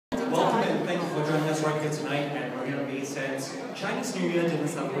us right here tonight at Marina Bay's Chinese New Year dinner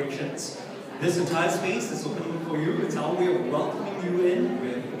celebrations. This entire space is open for you. It's how we are welcoming you in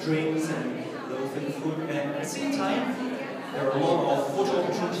with drinks and little food. And at the same time, there are a lot of photo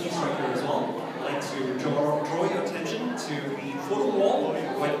opportunities right here as well. I'd like to draw your attention to the photo wall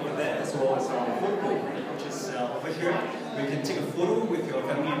right over there, as well as our photo booth, which is over here. You can take a photo with your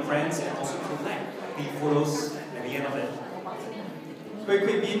family and friends and also collect the photos at the end of it. 各位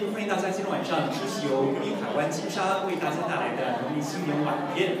贵宾，欢迎大家今天晚上出席由布林海湾金沙为大家带来的农历新年晚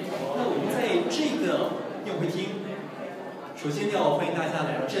宴。那我们在这个宴会厅，首先要欢迎大家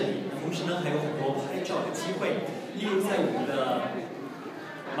来到这里，同时呢还有很多拍照的机会，例如在我们的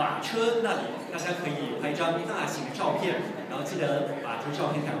马车那里，大家可以拍一张大型的照片，然后记得把这个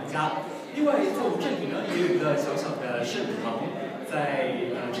照片带回家。另外，在我们这里呢也有一个小小的圣堂。 在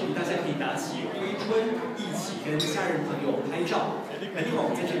这里，大家可以拿起挥春，一起跟家人朋友拍照。那另外，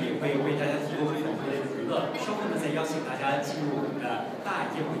我们在这里也会为大家提供很多的娱乐。稍后呢，再邀请大家进入我们的大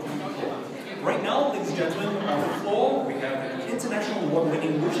宴会厅以后。Right now, ladies and gentlemen, on the floor we have an international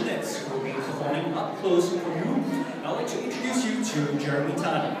award-winning illusionist who will be performing up close for you. I'd like to introduce you to Jeremy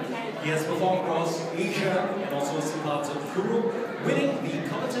Tan. He has performed across Asia and also some parts of Europe, winning the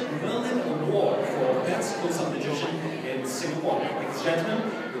coveted Merlin Award for Best Close-Up Magician in Singapore. Ladies and gentlemen,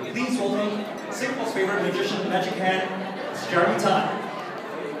 please welcome Singapore's favorite magician, magic hand, Jeremy Tan.